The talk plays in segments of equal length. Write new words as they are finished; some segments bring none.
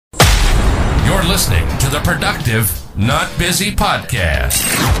You're listening to the Productive, Not Busy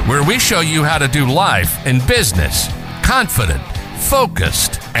podcast, where we show you how to do life and business confident,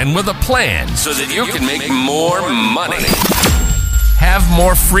 focused, and with a plan so that you can make more money. Have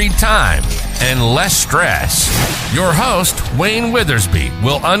more free time and less stress. Your host, Wayne Withersby,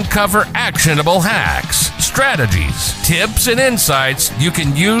 will uncover actionable hacks, strategies, tips, and insights you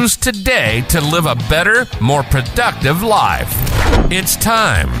can use today to live a better, more productive life. It's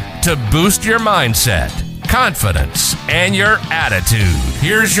time to boost your mindset, confidence, and your attitude.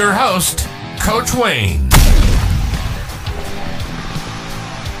 Here's your host, Coach Wayne.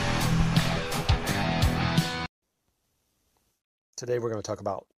 Today we're going to talk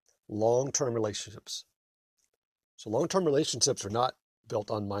about long-term relationships. So long-term relationships are not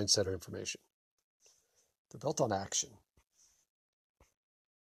built on mindset or information. They're built on action.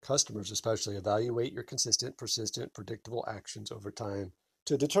 Customers especially evaluate your consistent, persistent, predictable actions over time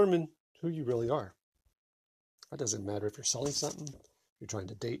to determine who you really are. That doesn't matter if you're selling something, you're trying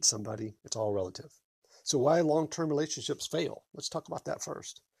to date somebody, it's all relative. So why long-term relationships fail? Let's talk about that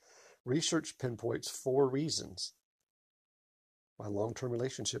first. Research pinpoints 4 reasons why long-term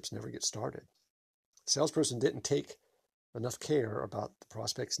relationships never get started. The salesperson didn't take enough care about the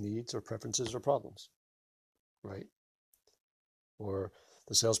prospect's needs or preferences or problems, right? Or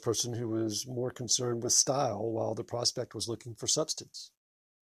the salesperson who was more concerned with style while the prospect was looking for substance.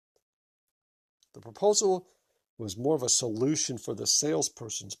 The proposal was more of a solution for the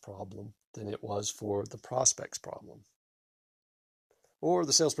salesperson's problem than it was for the prospect's problem. Or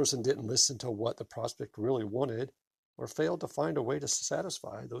the salesperson didn't listen to what the prospect really wanted or failed to find a way to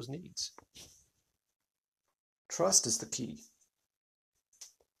satisfy those needs. Trust is the key.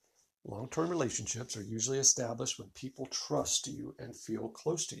 Long-term relationships are usually established when people trust you and feel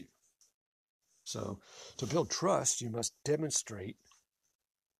close to you. So to build trust, you must demonstrate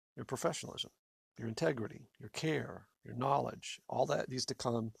your professionalism, your integrity, your care, your knowledge. All that needs to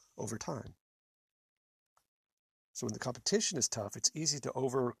come over time. So when the competition is tough, it's easy to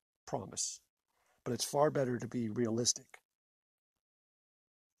overpromise, but it's far better to be realistic.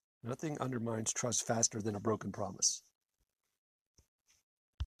 Nothing undermines trust faster than a broken promise.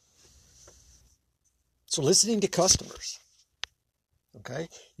 So listening to customers, okay?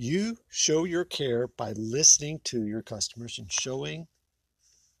 You show your care by listening to your customers and showing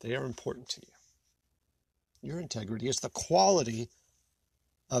they are important to you. Your integrity is the quality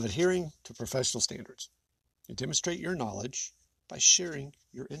of adhering to professional standards. You demonstrate your knowledge by sharing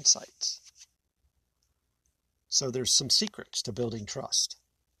your insights. So there's some secrets to building trust.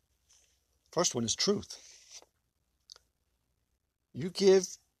 First one is truth. You give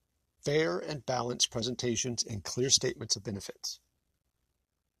fair and balanced presentations and clear statements of benefits.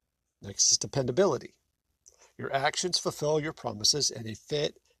 Next is dependability. Your actions fulfill your promises and they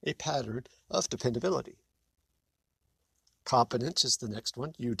fit a pattern of dependability. Competence is the next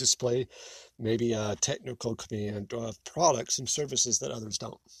one. You display maybe a technical command of products and services that others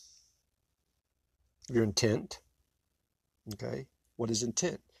don't. Your intent. Okay, what is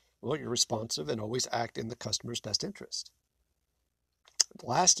intent? Well, you're responsive and always act in the customer's best interest.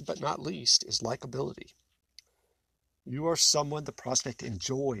 Last but not least is likability. You are someone the prospect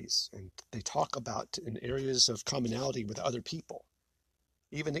enjoys and they talk about in areas of commonality with other people,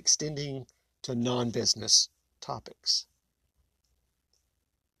 even extending to non-business topics.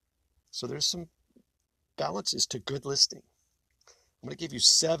 So there's some balances to good listening. I'm going to give you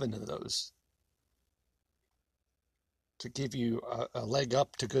 7 of those to give you a leg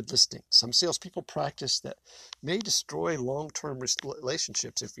up to good listening. Some salespeople practice that may destroy long-term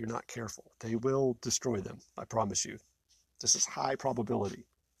relationships if you're not careful. They will destroy them, I promise you. This is high probability.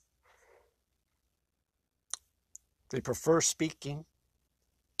 They prefer speaking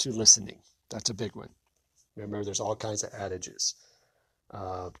to listening. That's a big one. Remember, there's all kinds of adages.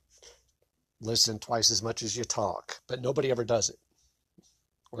 Listen twice as much as you talk, but nobody ever does it.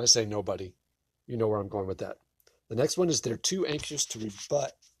 When I say nobody, you know where I'm going with that. The next one is they're too anxious to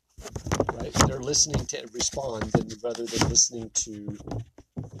rebut, right? They're listening to respond rather than listening to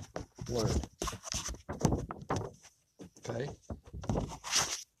learn. Okay?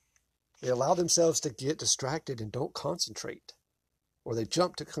 They allow themselves to get distracted and don't concentrate, or they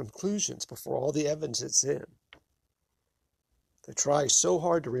jump to conclusions before all the evidence is in. They try so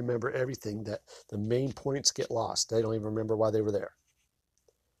hard to remember everything that the main points get lost. They don't even remember why they were there.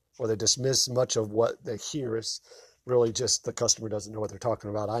 Or they dismiss much of what they hear as really just the customer doesn't know what they're talking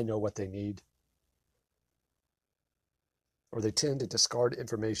about. I know what they need. Or they tend to discard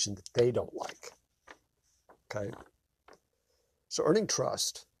information that they don't like. Okay? So earning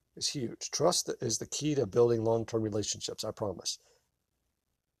trust is huge. Trust is the key to building long-term relationships, I promise.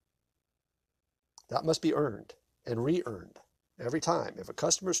 That must be earned and re-earned every time. If a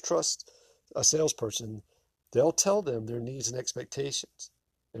customer trusts a salesperson, they'll tell them their needs and expectations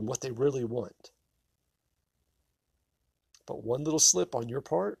and what they really want. But one little slip on your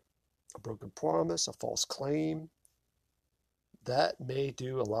part, a broken promise, a false claim, that may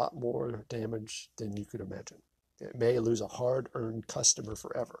do a lot more damage than you could imagine. It may lose a hard-earned customer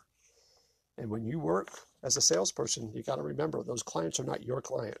forever. And when you work as a salesperson, you got to remember those clients are not your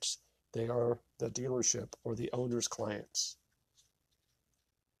clients. They are the dealership or the owner's clients.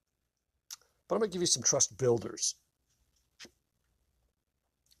 But I'm going to give you some trust builders.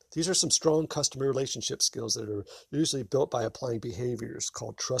 These are some strong customer relationship skills that are usually built by applying behaviors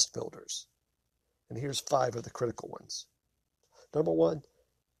called trust builders. And here's 5 of the critical ones. Number 1,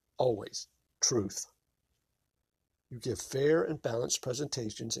 always truth. You give fair and balanced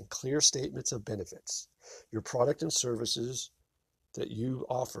presentations and clear statements of benefits. Your product and services that you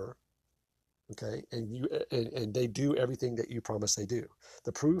offer, okay, and they do everything that you promise they do.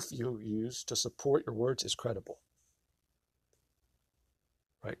 The proof you use to support your words is credible.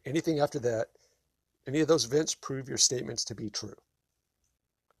 Right? Anything after that, any of those events prove your statements to be true.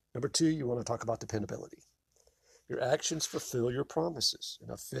 Number 2, you want to talk about dependability. Your actions fulfill your promises in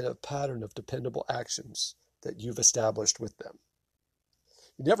a pattern of dependable actions that you've established with them.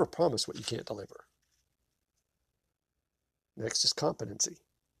 You never promise what you can't deliver. Next is competency.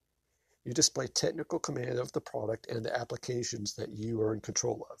 You display technical command of the product and the applications that you are in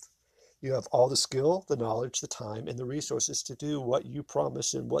control of. You have all the skill, the knowledge, the time, and the resources to do what you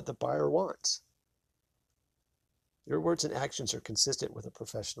promise and what the buyer wants. Your words and actions are consistent with a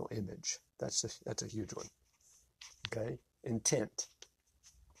professional image. That's a huge one. Okay? Intent.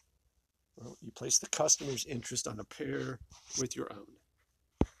 Well, you place the customer's interest on a pair with your own.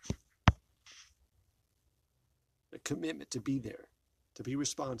 A commitment to be there, to be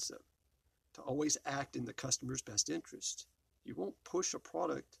responsive, to always act in the customer's best interest. You won't push a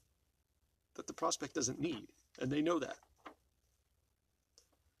product that the prospect doesn't need, and they know that.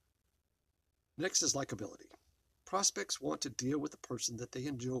 Next is likability. Prospects want to deal with a person that they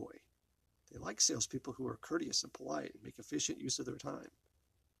enjoy. They like salespeople who are courteous and polite and make efficient use of their time.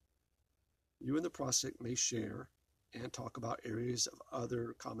 You and the prospect may share and talk about areas of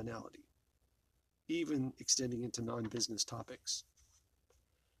other commonality, even extending into non-business topics.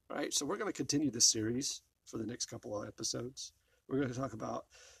 All right, so we're going to continue this series for the next couple of episodes. We're going to talk about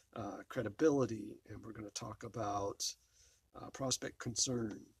credibility, and we're going to talk about prospect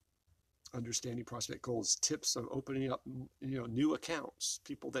concern, understanding prospect goals, tips on opening up new accounts,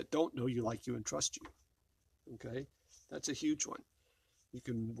 people that don't know you, like you, and trust you. Okay, that's a huge one. You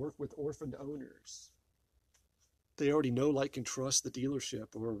can work with orphaned owners. They already know, like, and trust the dealership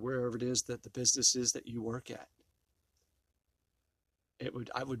or wherever it is that the business is that you work at.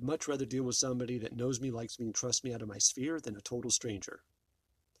 I would much rather deal with somebody that knows me, likes me, and trusts me out of my sphere than a total stranger.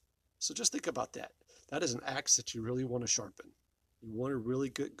 So just think about that. That is an axe that you really want to sharpen. You want to really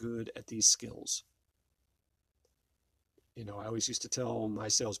get good at these skills. I always used to tell my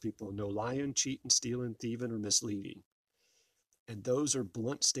salespeople, no lying, cheating, stealing, thieving, or misleading. And those are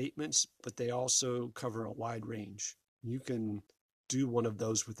blunt statements, but they also cover a wide range. You can do one of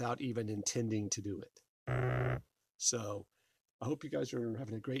those without even intending to do it. So I hope you guys are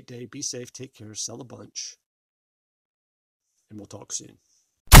having a great day. Be safe, take care, sell a bunch, and we'll talk soon.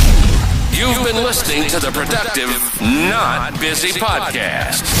 You've been listening to the Productive, Not Busy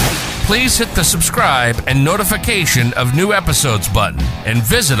podcast. Please hit the subscribe and notification of new episodes button and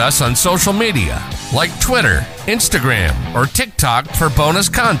visit us on social media like Twitter, Instagram, or TikTok for bonus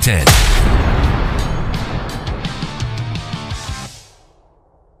content.